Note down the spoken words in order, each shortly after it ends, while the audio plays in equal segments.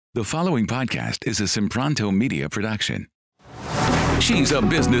The following podcast is a Sempronto Media production. She's a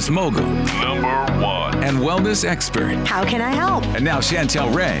business mogul, #1, and wellness expert. How can I help? And now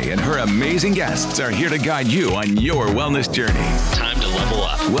Chantel Ray and her amazing guests are here to guide you on your wellness journey. Time to level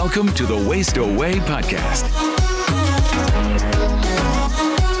up. Welcome to the Waste Away podcast.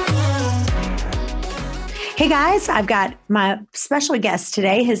 Hey guys, I've got my special guest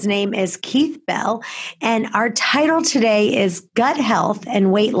today. His name is Keith Bell, and our title today is Gut Health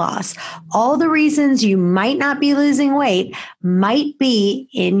and Weight Loss. All the reasons you might not be losing weight might be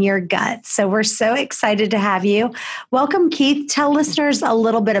in your gut. So we're so excited to have you. Welcome, Keith. Tell listeners a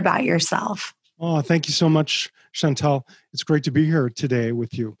little bit about yourself. Oh, thank you so much, Chantel. It's great to be here today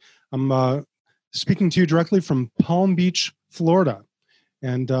with you. I'm speaking to you directly from Palm Beach, Florida,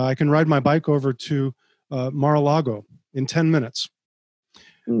 and I can ride my bike over to Mar-a-Lago in 10 minutes.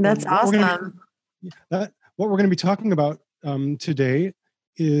 That's awesome. What we're going to be talking about today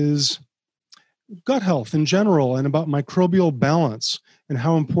is gut health in general and about microbial balance and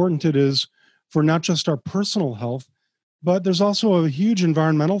how important it is for not just our personal health, but there's also a huge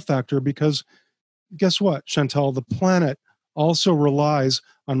environmental factor because guess what, Chantel? The planet also relies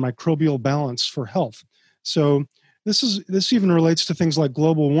on microbial balance for health. So this even relates to things like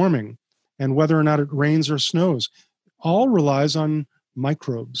global warming and whether or not it rains or snows, all relies on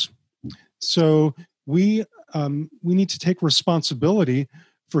microbes. So we need to take responsibility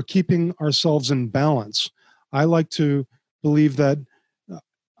for keeping ourselves in balance. I like to believe that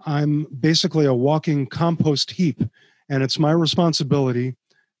I'm basically a walking compost heap, and it's my responsibility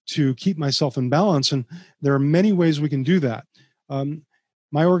to keep myself in balance. And there are many ways we can do that.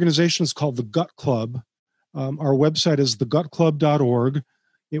 My organization is called the Gut Club. Our website is thegutclub.org.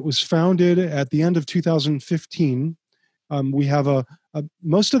 It was founded at the end of 2015. We have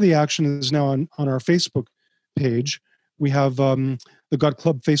most of the action is now on our Facebook page. We have the Gut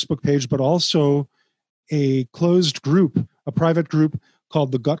Club Facebook page, but also a closed group, a private group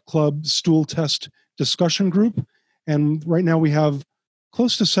called the Gut Club Stool Test Discussion Group. And right now we have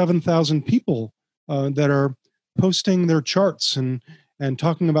close to 7,000 people that are posting their charts and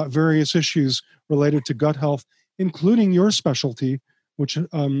talking about various issues related to gut health, including your specialty, which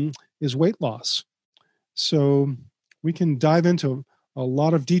is weight loss. So we can dive into a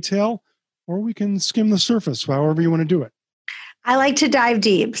lot of detail, or we can skim the surface, however you want to do it. I like to dive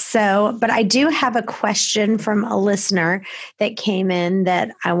deep. But I do have a question from a listener that came in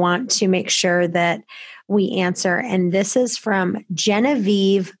that I want to make sure that we answer. And this is from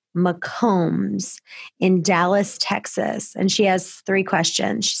Genevieve McCombs in Dallas, Texas. And she has 3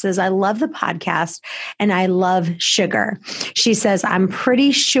 questions. She says, I love the podcast and I love sugar. She says, I'm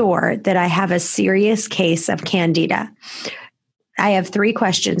pretty sure that I have a serious case of candida. I have 3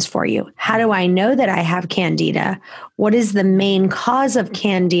 questions for you. How do I know that I have candida? What is the main cause of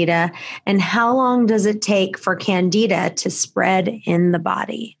candida? And how long does it take for candida to spread in the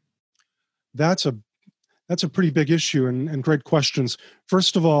body? That's a pretty big issue and great questions.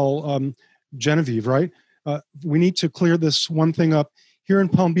 First of all, Genevieve, right? We need to clear this one thing up. Here in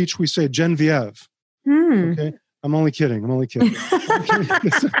Palm Beach, we say Genevieve. Okay, I'm only kidding.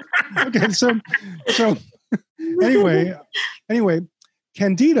 Okay, so anyway,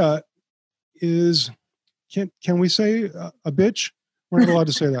 Candida is can we say a bitch? We're not allowed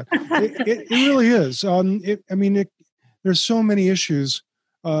to say that. It really is. There's so many issues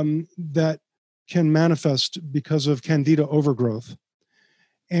that can manifest because of candida overgrowth.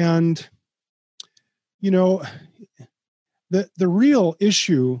 And, the real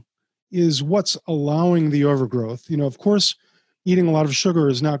issue is what's allowing the overgrowth. Of course, eating a lot of sugar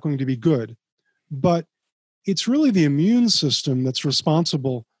is not going to be good, but it's really the immune system that's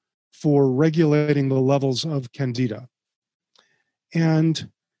responsible for regulating the levels of candida. And,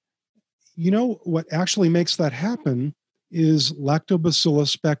 what actually makes that happen is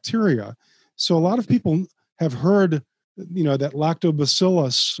lactobacillus bacteria. So a lot of people have heard, that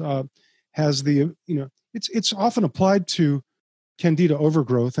lactobacillus has the, it's often applied to candida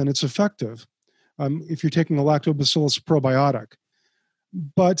overgrowth and it's effective if you're taking a lactobacillus probiotic.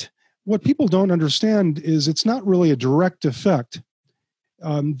 But what people don't understand is it's not really a direct effect.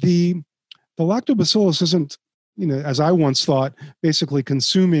 The lactobacillus isn't, as I once thought, basically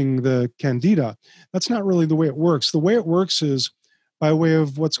consuming the candida. That's not really the way it works. The way it works is by way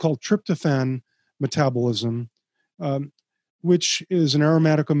of what's called tryptophan metabolism, which is an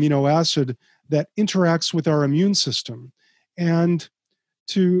aromatic amino acid that interacts with our immune system. And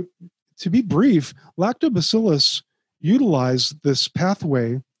to be brief, lactobacillus utilize this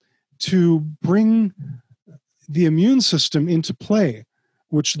pathway to bring the immune system into play,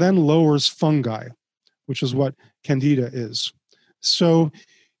 which then lowers fungi, which is what candida is. So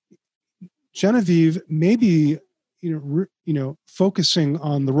Genevieve may be, focusing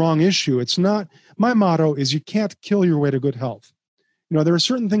on the wrong issue. It's not, my motto is you can't kill your way to good health. There are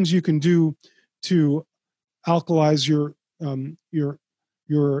certain things you can do to alkalize your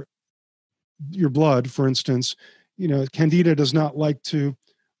blood. For instance, Candida does not like to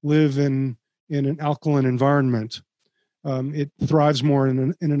live in an alkaline environment. It thrives more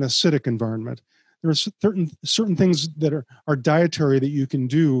in an acidic environment. There are certain things that are dietary that you can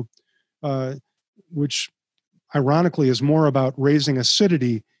do, which ironically is more about raising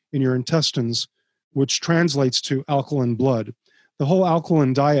acidity in your intestines, which translates to alkaline blood. The whole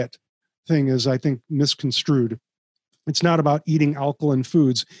alkaline diet thing is, I think, misconstrued. It's not about eating alkaline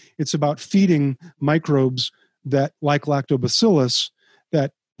foods. It's about feeding microbes that, like lactobacillus,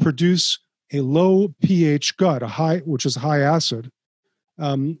 that produce a low pH gut, which is high acid.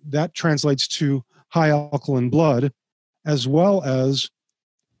 That translates to high alkaline blood, as well as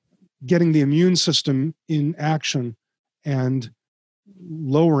getting the immune system in action and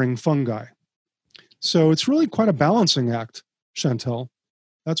lowering fungi. So it's really quite a balancing act, Chantel.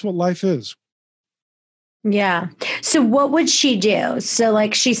 That's what life is. Yeah. So what would she do? So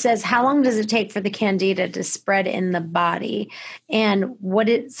like she says, how long does it take for the Candida to spread in the body? And what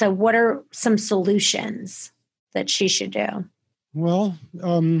are some solutions that she should do? Well,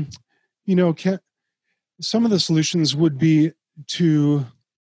 some of the solutions would be to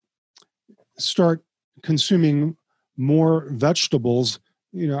start consuming more vegetables.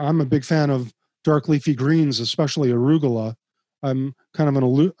 I'm a big fan of dark leafy greens, especially arugula. I'm kind of an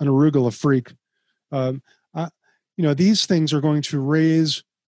arugula freak. These things are going to raise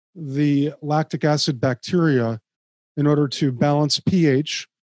the lactic acid bacteria in order to balance pH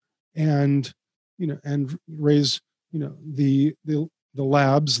and raise the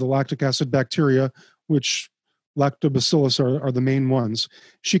labs, the lactic acid bacteria, which lactobacillus are the main ones.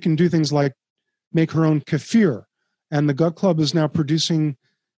 She can do things like make her own kefir, and the Gut Club is now producing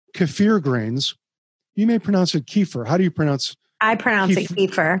kefir grains. You may pronounce it kefir. How do you pronounce? I pronounce it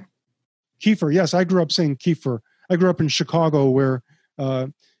kefir. Kefir, yes. I grew up saying kefir. I grew up in Chicago, where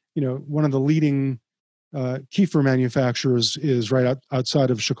one of the leading kefir manufacturers is right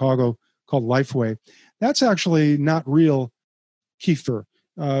outside of Chicago, called Lifeway. That's actually not real kefir.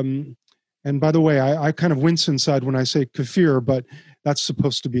 And by the way, I kind of wince inside when I say kefir, but that's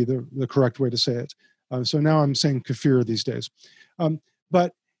supposed to be the correct way to say it. So now I'm saying kefir these days.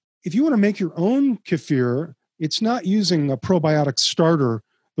 But if you want to make your own kefir, it's not using a probiotic starter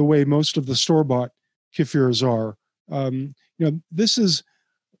the way most of the store-bought kefirs are. This is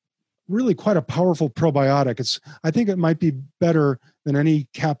really quite a powerful probiotic. I think it might be better than any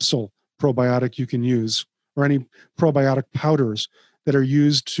capsule probiotic you can use, or any probiotic powders that are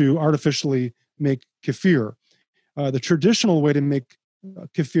used to artificially make kefir. The traditional way to make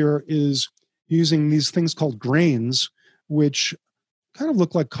kefir is using these things called grains, which kind of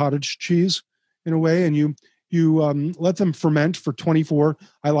look like cottage cheese in a way, and you let them ferment for 24,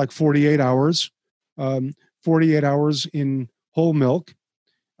 I like 48 hours, 48 hours in whole milk.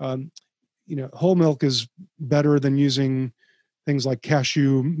 Whole milk is better than using things like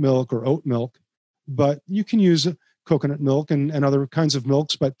cashew milk or oat milk, but you can use coconut milk and other kinds of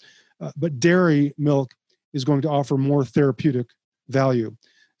milks, but dairy milk is going to offer more therapeutic value.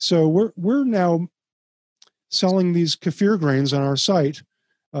 So we're now selling these kefir grains on our site,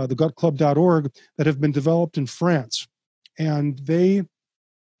 thegutclub.org, that have been developed in France, and they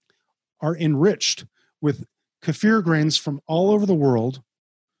are enriched with kefir grains from all over the world,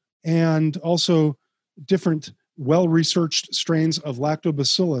 and also different well-researched strains of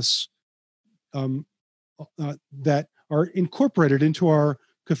lactobacillus that are incorporated into our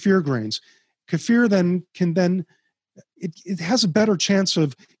kefir grains. Kefir it has a better chance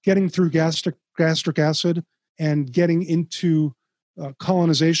of getting through gastric acid and getting into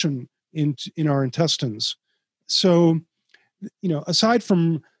colonization in our intestines. So, aside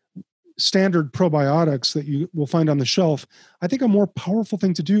from standard probiotics that you will find on the shelf, I think a more powerful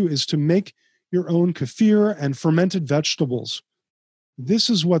thing to do is to make your own kefir and fermented vegetables. This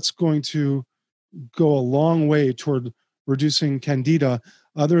is what's going to go a long way toward reducing candida,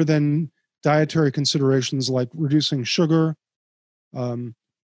 other than dietary considerations like reducing sugar,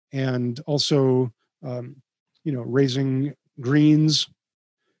 and also raising greens,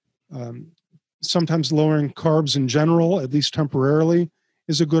 sometimes lowering carbs in general, at least temporarily,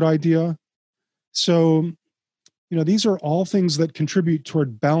 is a good idea. So, these are all things that contribute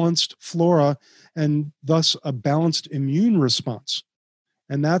toward balanced flora and thus a balanced immune response.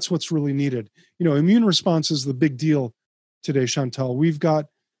 And that's what's really needed. Immune response is the big deal today, Chantel. We've got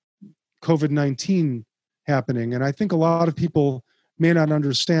COVID-19 happening, and I think a lot of people may not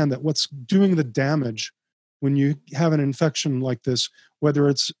understand that what's doing the damage when you have an infection like this, whether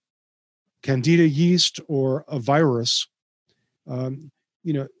it's Candida yeast or a virus,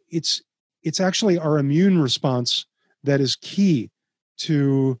 it's actually our immune response that is key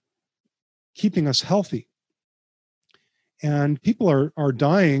to keeping us healthy. And people are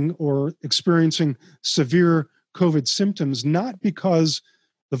dying or experiencing severe COVID symptoms, not because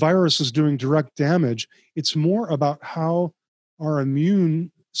the virus is doing direct damage. It's more about how our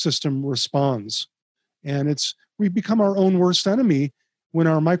immune system responds. And we become our own worst enemy when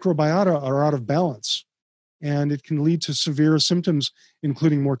our microbiota are out of balance. And it can lead to severe symptoms,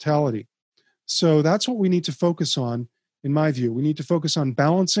 including mortality. So that's what we need to focus on, in my view. We need to focus on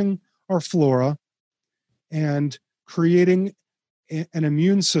balancing our flora and creating an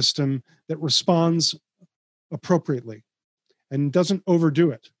immune system that responds appropriately and doesn't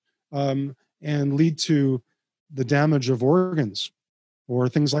overdo it and lead to the damage of organs or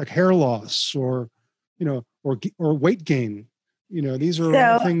things like hair loss or weight gain. These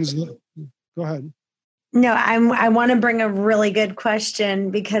are things that, go ahead. No, I want to bring a really good question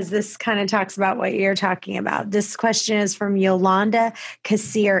because this kind of talks about what you're talking about. This question is from Yolanda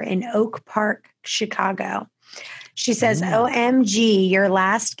Kassir in Oak Park, Chicago. She says, OMG, your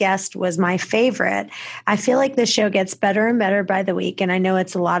last guest was my favorite. I feel like the show gets better and better by the week, and I know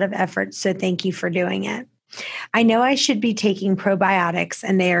it's a lot of effort, so thank you for doing it. I know I should be taking probiotics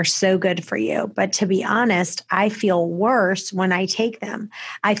and they are so good for you, but to be honest, I feel worse when I take them.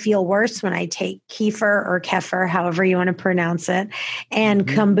 I feel worse when I take kefir or kefir, however you want to pronounce it, and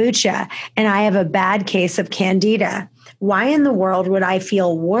kombucha, and I have a bad case of candida. Why in the world would I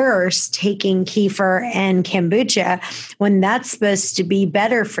feel worse taking kefir and kombucha when that's supposed to be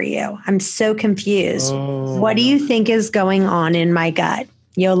better for you? I'm so confused. What do you think is going on in my gut?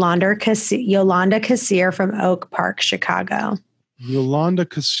 Yolanda Kassir from Oak Park, Chicago. Yolanda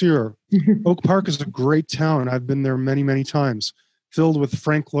Kassir. Oak Park is a great town. I've been there many, many times, filled with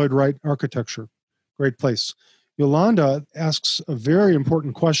Frank Lloyd Wright architecture. Great place. Yolanda asks a very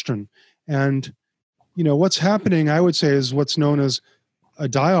important question. And, what's happening, I would say, is what's known as a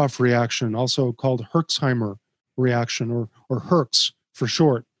die-off reaction, also called Herxheimer reaction or Herx for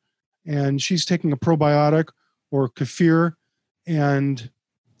short. And she's taking a probiotic or kefir, and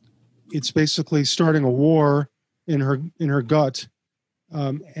it's basically starting a war in her gut,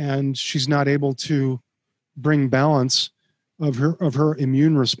 and she's not able to bring balance of her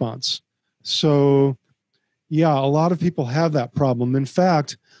immune response. So, yeah, a lot of people have that problem. In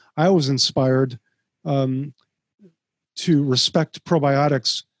fact, I was inspired to respect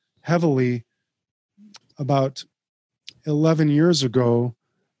probiotics heavily about 11 years ago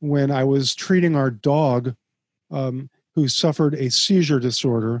when I was treating our dog who suffered a seizure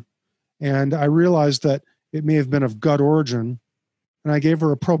disorder. And I realized that it may have been of gut origin. And I gave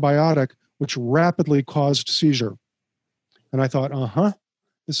her a probiotic, which rapidly caused seizure. And I thought,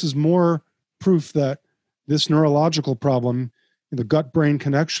 this is more proof that this neurological problem, the gut-brain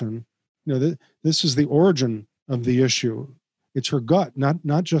connection, this is the origin of the issue. It's her gut,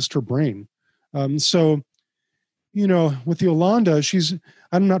 not just her brain. So, with Yolanda,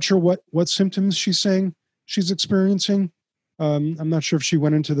 I'm not sure what symptoms she's saying she's experiencing. I'm not sure if she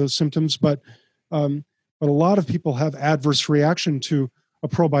went into those symptoms, but a lot of people have adverse reaction to a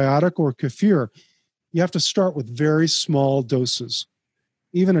probiotic or kefir. You have to start with very small doses,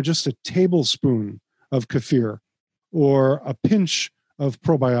 even just a tablespoon of kefir or a pinch of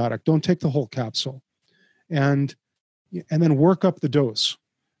probiotic. Don't take the whole capsule, and then work up the dose.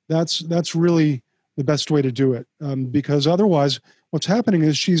 That's really the best way to do it, because otherwise, what's happening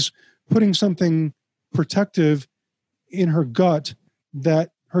is she's putting something protective in her gut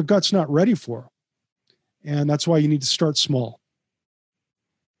that her gut's not ready for. And that's why you need to start small.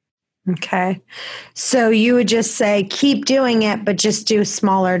 Okay. So you would just say, keep doing it, but just do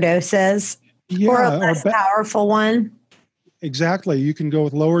smaller doses or a less powerful one. Exactly. You can go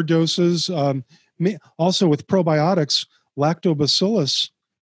with lower doses. Also with probiotics, lactobacillus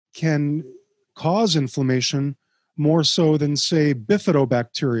can cause inflammation more so than, say,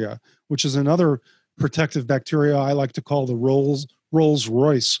 bifidobacteria, which is another protective bacteria I like to call the Rolls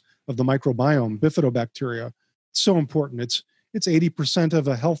Royce of the microbiome, bifidobacteria. It's so important. It's 80% of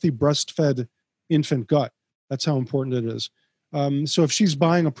a healthy breastfed infant gut. That's how important it is. So if she's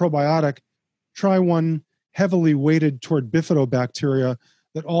buying a probiotic, try one heavily weighted toward bifidobacteria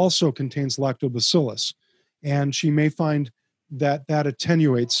that also contains lactobacillus. And she may find that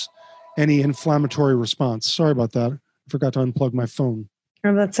attenuates any inflammatory response. Sorry about that. I forgot to unplug my phone.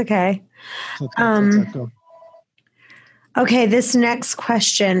 Oh, that's okay. Okay, this next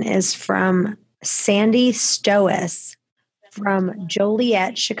question is from Sandy Stois. from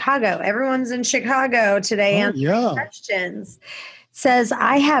Joliet, Chicago. Everyone's in Chicago today answering questions. Says,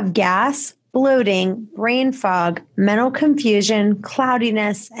 I have gas, bloating, brain fog, mental confusion,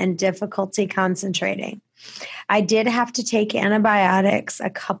 cloudiness, and difficulty concentrating. I did have to take antibiotics a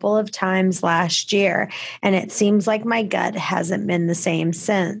couple of times last year, and it seems like my gut hasn't been the same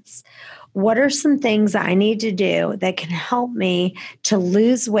since. What are some things I need to do that can help me to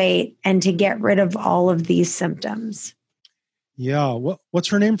lose weight and to get rid of all of these symptoms? Yeah. What's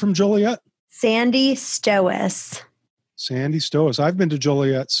her name from Joliet? Sandy Stowis. Sandy Stowis. I've been to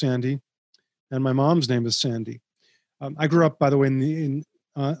Joliet, Sandy, and my mom's name is Sandy. I grew up, by the way,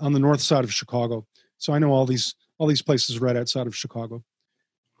 on the north side of Chicago, so I know all these places right outside of Chicago.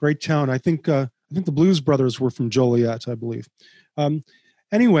 Great town. I think the Blues Brothers were from Joliet, I believe.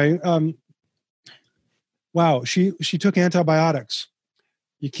 Anyway, wow, she took antibiotics.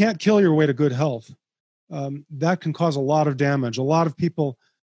 You can't kill your way to good health. That can cause a lot of damage. A lot of people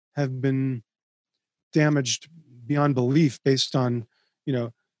have been damaged beyond belief based on,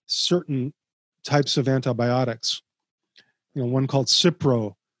 certain types of antibiotics. One called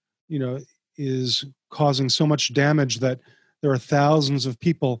Cipro, is causing so much damage that there are thousands of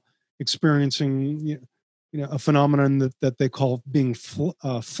people experiencing, a phenomenon that they call being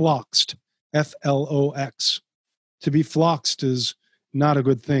floxed, F-L-O-X. To be floxed is not a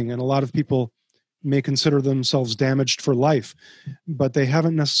good thing, and a lot of people may consider themselves damaged for life, but they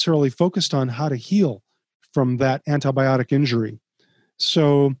haven't necessarily focused on how to heal from that antibiotic injury.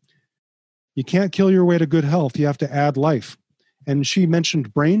 So you can't kill your way to good health. You have to add life. And she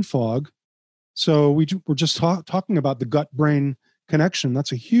mentioned brain fog. So we're just talking about the gut-brain connection.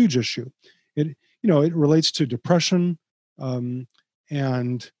 That's a huge issue. It relates to depression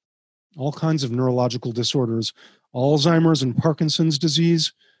and all kinds of neurological disorders. Alzheimer's and Parkinson's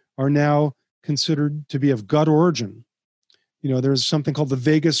disease are now considered to be of gut origin. There's something called the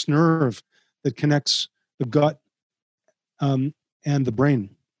vagus nerve that connects the gut and the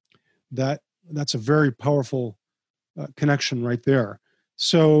brain. That's a very powerful connection right there.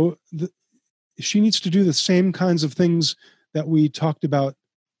 So she needs to do the same kinds of things that we talked about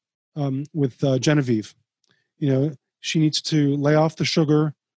with Genevieve. She needs to lay off the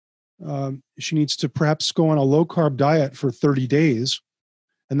sugar. She needs to perhaps go on a low-carb diet for 30 days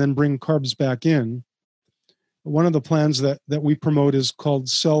and then bring carbs back in. One of the plans that we promote is called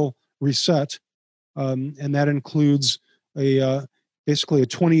Cell Reset, and that includes basically a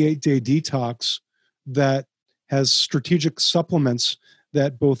 28-day detox that has strategic supplements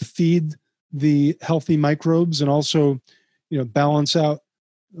that both feed the healthy microbes and also, balance out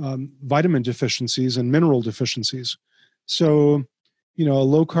vitamin deficiencies and mineral deficiencies. So, a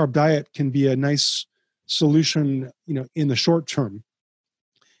low-carb diet can be a nice solution, in the short term.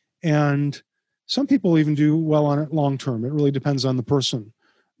 And some people even do well on it long term. It really depends on the person.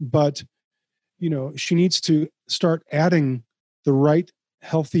 But, she needs to start adding the right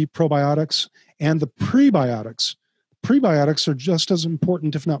healthy probiotics and the prebiotics. Prebiotics are just as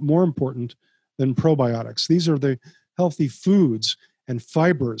important, if not more important, than probiotics. These are the healthy foods and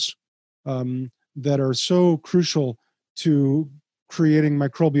fibers that are so crucial to creating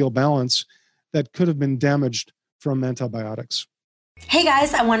microbial balance that could have been damaged from antibiotics. Hey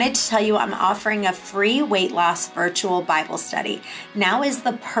guys, I wanted to tell you I'm offering a free weight loss virtual Bible study. Now is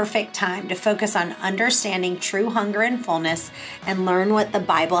the perfect time to focus on understanding true hunger and fullness and learn what the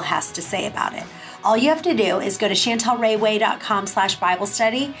Bible has to say about it. All you have to do is go to chantelrayway.com/Bible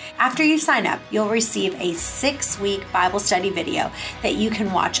study. After you sign up, you'll receive a 6-week Bible study video that you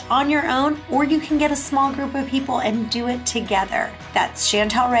can watch on your own, or you can get a small group of people and do it together. That's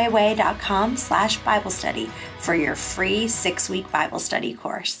chantelrayway.com/Bible study for your free 6-week Bible study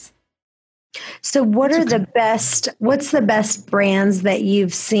course. So what's the best brands that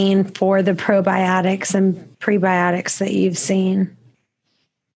you've seen for the probiotics and prebiotics that you've seen?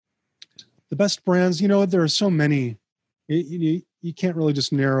 The best brands, there are so many. You can't really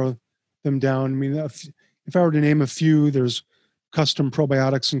just narrow them down. I mean, if I were to name a few, there's Custom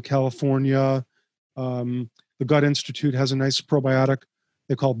Probiotics in California. The Gut Institute has a nice probiotic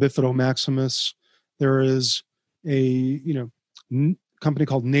they call Bifido Maximus. There is a company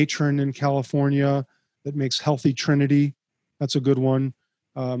called Natron in California that makes Healthy Trinity. That's a good one.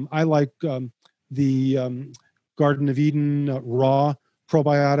 I like the Garden of Eden raw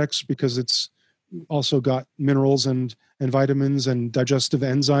probiotics because it's also got minerals and vitamins and digestive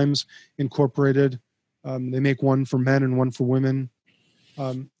enzymes incorporated. They make one for men and one for women.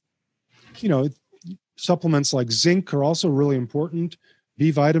 Supplements like zinc are also really important.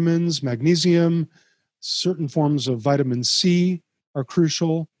 B vitamins, magnesium, certain forms of vitamin C are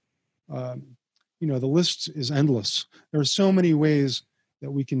crucial. the list is endless. There are so many ways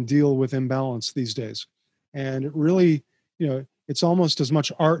that we can deal with imbalance these days. And it really, it's almost as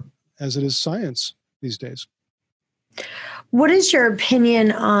much art as it is science these days. What is your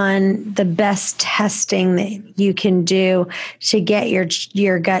opinion on the best testing that you can do to get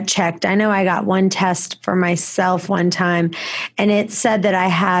your gut checked? I know I got one test for myself one time, and it said that I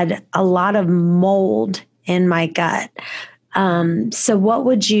had a lot of mold in my gut. So what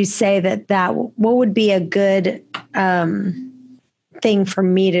would you say what would be a good thing for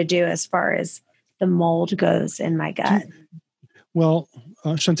me to do as far as the mold goes in my gut? Well,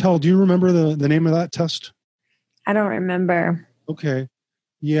 Chantel, do you remember the name of that test? I don't remember. Okay.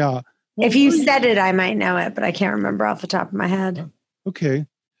 Yeah. Well, if you said it, I might know it, but I can't remember off the top of my head. Okay.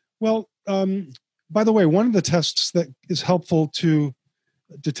 Well, by the way, one of the tests that is helpful to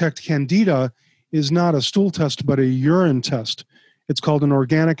detect Candida is not a stool test, but a urine test. It's called an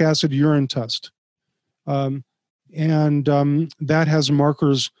organic acid urine test. And that has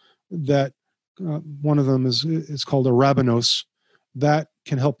markers that one of them is called arabinose. That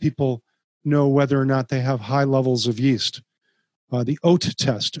can help people know whether or not they have high levels of yeast. The OAT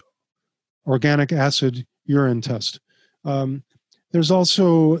test, organic acid urine test. There's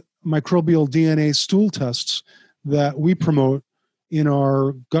also microbial DNA stool tests that we promote in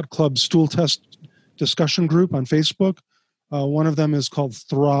our Gut Club stool test discussion group on Facebook. One of them is called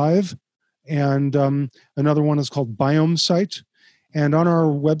Thrive, and another one is called BiomeSite. And on our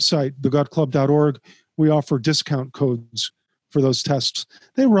website, thegutclub.org, we offer discount codes for those tests.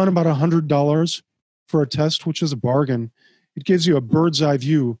 They run about $100 for a test, which is a bargain. It gives you a bird's eye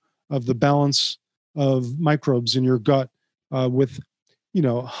view of the balance of microbes in your gut with,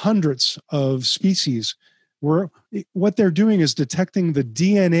 hundreds of species. What they're doing is detecting the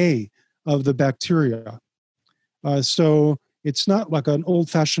DNA of the bacteria. So it's not like an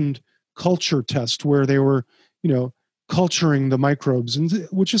old-fashioned culture test where they were, culturing the microbes,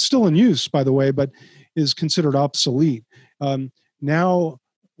 which is still in use, by the way, but is considered obsolete. Now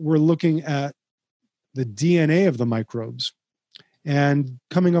we're looking at the DNA of the microbes and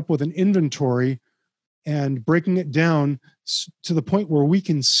coming up with an inventory and breaking it down to the point where we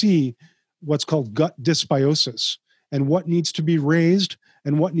can see what's called gut dysbiosis and what needs to be raised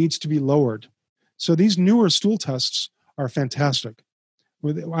and what needs to be lowered. So these newer stool tests are fantastic.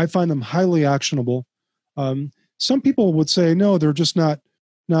 I find them highly actionable. Some people would say, no, they're just not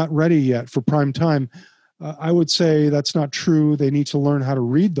ready yet for prime time. I would say that's not true. They need to learn how to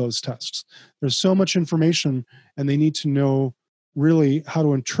read those tests. There's so much information, and they need to know really how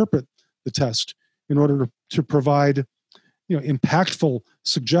to interpret the test in order to provide, impactful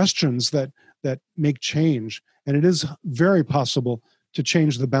suggestions that make change. And it is very possible to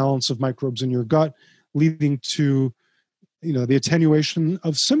change the balance of microbes in your gut, leading to, the attenuation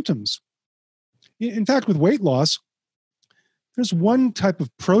of symptoms. In fact, with weight loss, there's one type of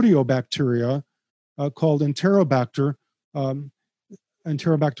proteobacteria called Enterobacter,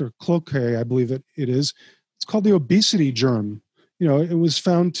 Enterobacter cloacae, I believe it is. It's called the obesity germ. It was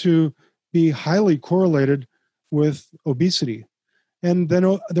found to be highly correlated with obesity. And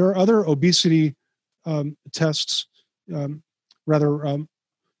then there are other obesity tests,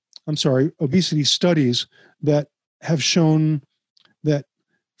 obesity studies that have shown that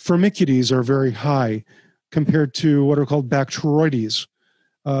Firmicutes are very high compared to what are called Bacteroides.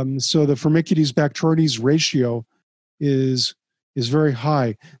 So the Firmicutes Bacteroides ratio is very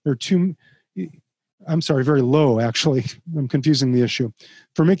high. Very low, actually. I'm confusing the issue.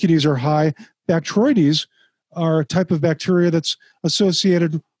 Firmicutes are high. Bacteroides are a type of bacteria that's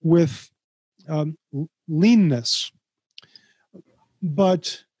associated with leanness.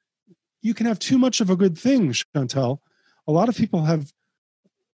 But you can have too much of a good thing, Chantel. A lot of people have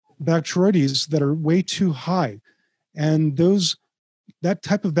Bacteroides that are way too high. And that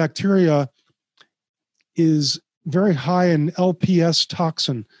type of bacteria is very high in LPS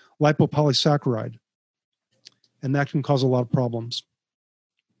toxin, lipopolysaccharide. And that can cause a lot of problems.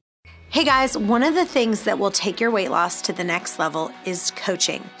 Hey guys, one of the things that will take your weight loss to the next level is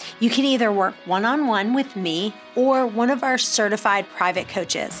coaching. You can either work one-on-one with me or one of our certified private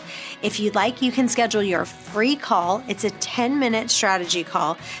coaches. If you'd like, you can schedule your free call. It's a 10-minute strategy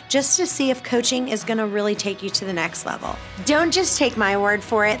call just to see if coaching is going to really take you to the next level. Don't just take my word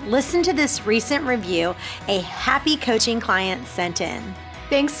for it. Listen to this recent review a happy coaching client sent in.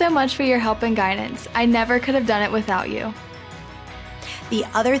 Thanks so much for your help and guidance. I never could have done it without you. The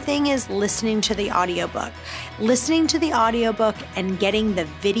other thing is listening to the audiobook. Listening to the audiobook and getting the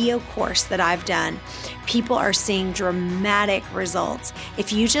video course that I've done, people are seeing dramatic results.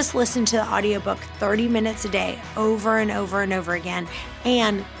 If you just listen to the audiobook 30 minutes a day over and over and over again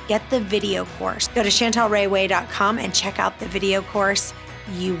and get the video course, go to ChantelRayWay.com and check out the video course.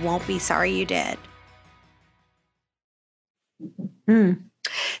 You won't be sorry you did.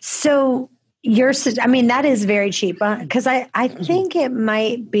 So that is very cheap because I think it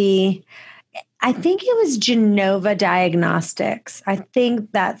might be, I think it was Genova Diagnostics. I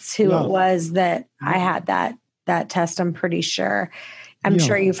think that's who it was that I had that test. I'm pretty sure. I'm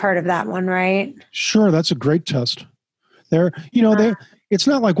sure you've heard of that one, right? Sure. That's a great test. It's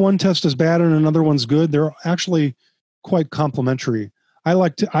not like one test is bad and another one's good. They're actually quite complementary.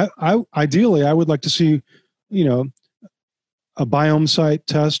 Ideally, I would like to see, a BiomeSight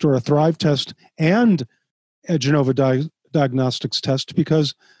test or a Thrive test and a Genova Diagnostics test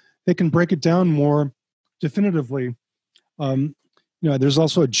because they can break it down more definitively. There's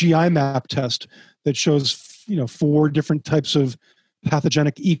also a GI map test that shows, 4 different types of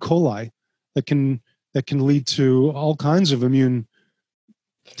pathogenic E. coli that can lead to all kinds of immune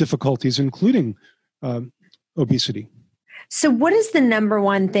difficulties, including obesity. So what is the number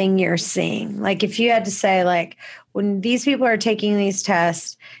one thing you're seeing? Like if you had to say, like, when these people are taking these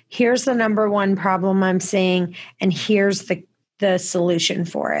tests, here's the number one problem I'm seeing, and here's the solution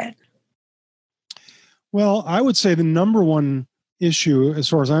for it. Well, I would say the number one issue, as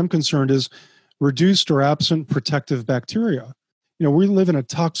far as I'm concerned, is reduced or absent protective bacteria. We live in a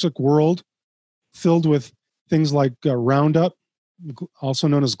toxic world filled with things like Roundup, also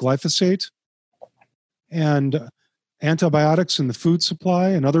known as glyphosate, and antibiotics in the food supply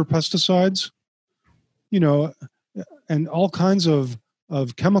and other pesticides, and all kinds of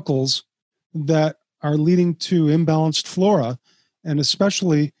chemicals that are leading to imbalanced flora, and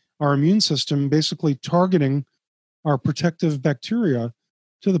especially our immune system basically targeting our protective bacteria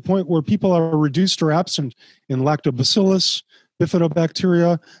to the point where people are reduced or absent in lactobacillus,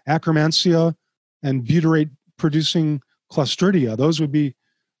 bifidobacteria, akkermansia, and butyrate-producing Clostridia. Those would be,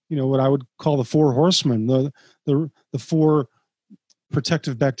 what I would call the 4 horsemen, the 4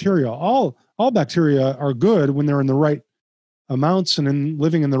 protective bacteria. All bacteria are good when they're in the right amounts and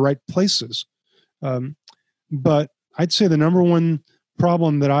living in the right places. But I'd say the number one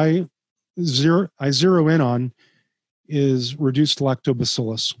problem that I zero in on is reduced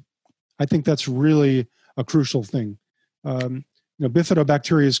lactobacillus. I think that's really a crucial thing.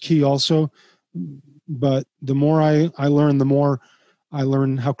 Bifidobacteria is key also, but the more I learn, the more I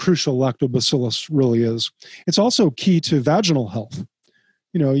learn how crucial lactobacillus really is. It's also key to vaginal health.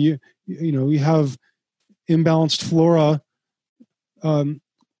 You have imbalanced flora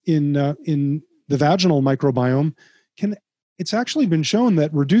in the vaginal microbiome. It's actually been shown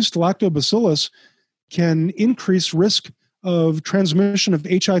that reduced lactobacillus can increase risk of transmission of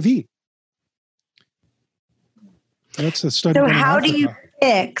HIV. That's a study. So how do you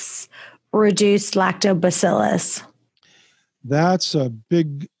fix reduced lactobacillus? That's a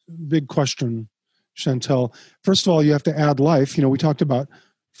big, big question, Chantel. First of all, you have to add life. We talked about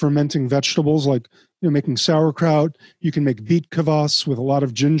fermenting vegetables, like making sauerkraut. You can make beet kvass with a lot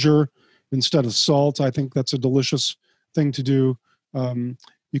of ginger instead of salt. I think that's a delicious thing to do.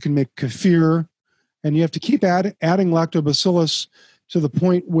 You can make kefir, and you have to keep adding lactobacillus to the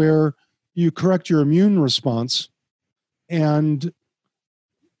point where you correct your immune response, and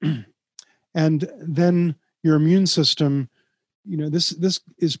then your immune system. This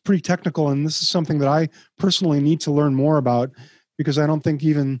is pretty technical, and this is something that I personally need to learn more about because I don't think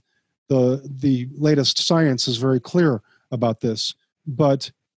even the latest science is very clear about this.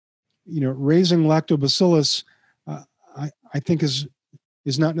 But raising lactobacillus, I think is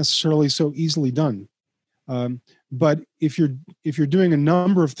not necessarily so easily done. But if you're doing a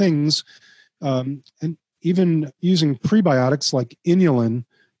number of things, and even using prebiotics like inulin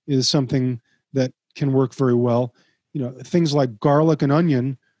is something that can work very well. Things like garlic and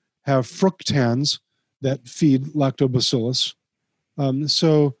onion have fructans that feed lactobacillus.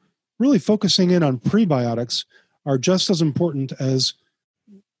 So really focusing in on prebiotics are just as important as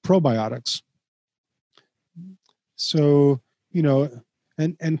probiotics. So,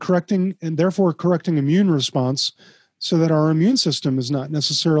 and therefore correcting immune response so that our immune system is not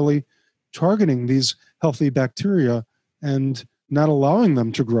necessarily targeting these healthy bacteria and not allowing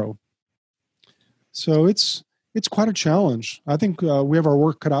them to grow. So it's quite a challenge. I think we have our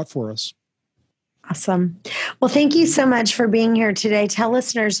work cut out for us. Awesome. Well, thank you so much for being here today. Tell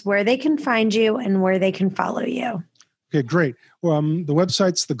listeners where they can find you and where they can follow you. Okay, great. The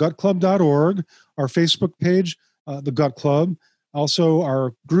website's thegutclub.org, our Facebook page, The Gut Club. also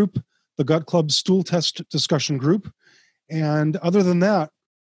our group, the Gut Club Stool Test Discussion Group. And other than that,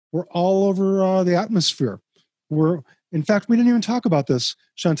 we're all over the atmosphere. In fact, we didn't even talk about this,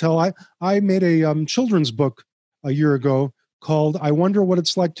 Chantel. I made a children's book a year ago called "I Wonder What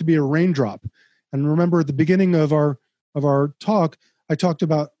It's Like to Be a Raindrop." And remember, at the beginning of our talk, I talked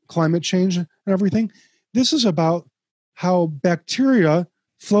about climate change and everything. This is about how bacteria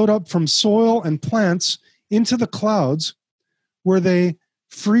float up from soil and plants into the clouds, where they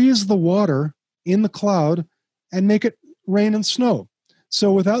freeze the water in the cloud and make it rain and snow.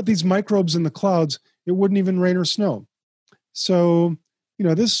 So without these microbes in the clouds, it wouldn't even rain or snow. So,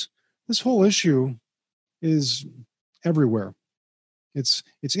 this whole issue is everywhere. It's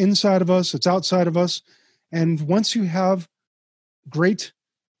inside of us, it's outside of us. And once you have great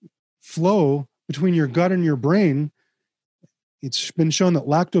flow between your gut and your brain, it's been shown that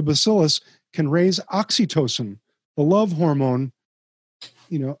lactobacillus can raise oxytocin, the love hormone,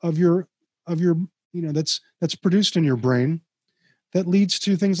 that's produced in your brain, that leads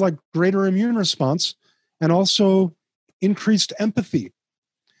to things like greater immune response and also increased empathy.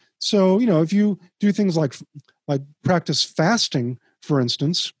 So, if you do things like practice fasting, for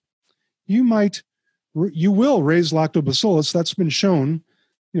instance, you will raise lactobacillus. That's been shown.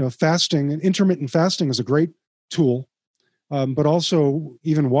 Fasting and intermittent fasting is a great tool, but also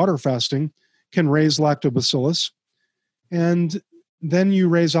even water fasting can raise lactobacillus. And then you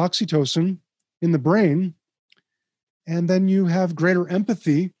raise oxytocin in the brain, and then you have greater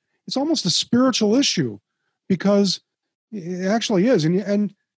empathy. It's almost a spiritual issue, because it actually is.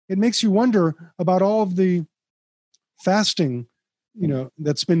 And it makes you wonder about all of the fasting,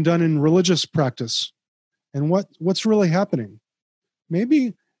 that's been done in religious practice, and what's really happening.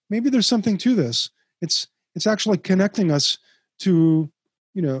 Maybe there's something to this. It's actually connecting us to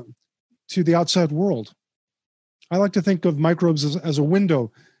the outside world. I like to think of microbes as a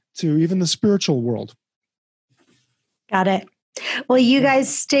window to even the spiritual world. Got it. Well, you guys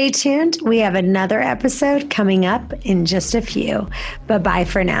stay tuned. We have another episode coming up in just a few. Bye-bye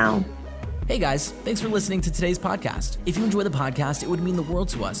for now. Hey guys, thanks for listening to today's podcast. If you enjoy the podcast, it would mean the world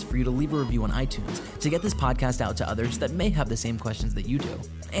to us for you to leave a review on iTunes to get this podcast out to others that may have the same questions that you do.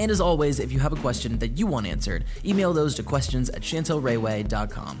 And as always, if you have a question that you want answered, email those to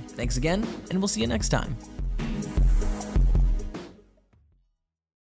questions@chantelrayway.com. Thanks again, and we'll see you next time.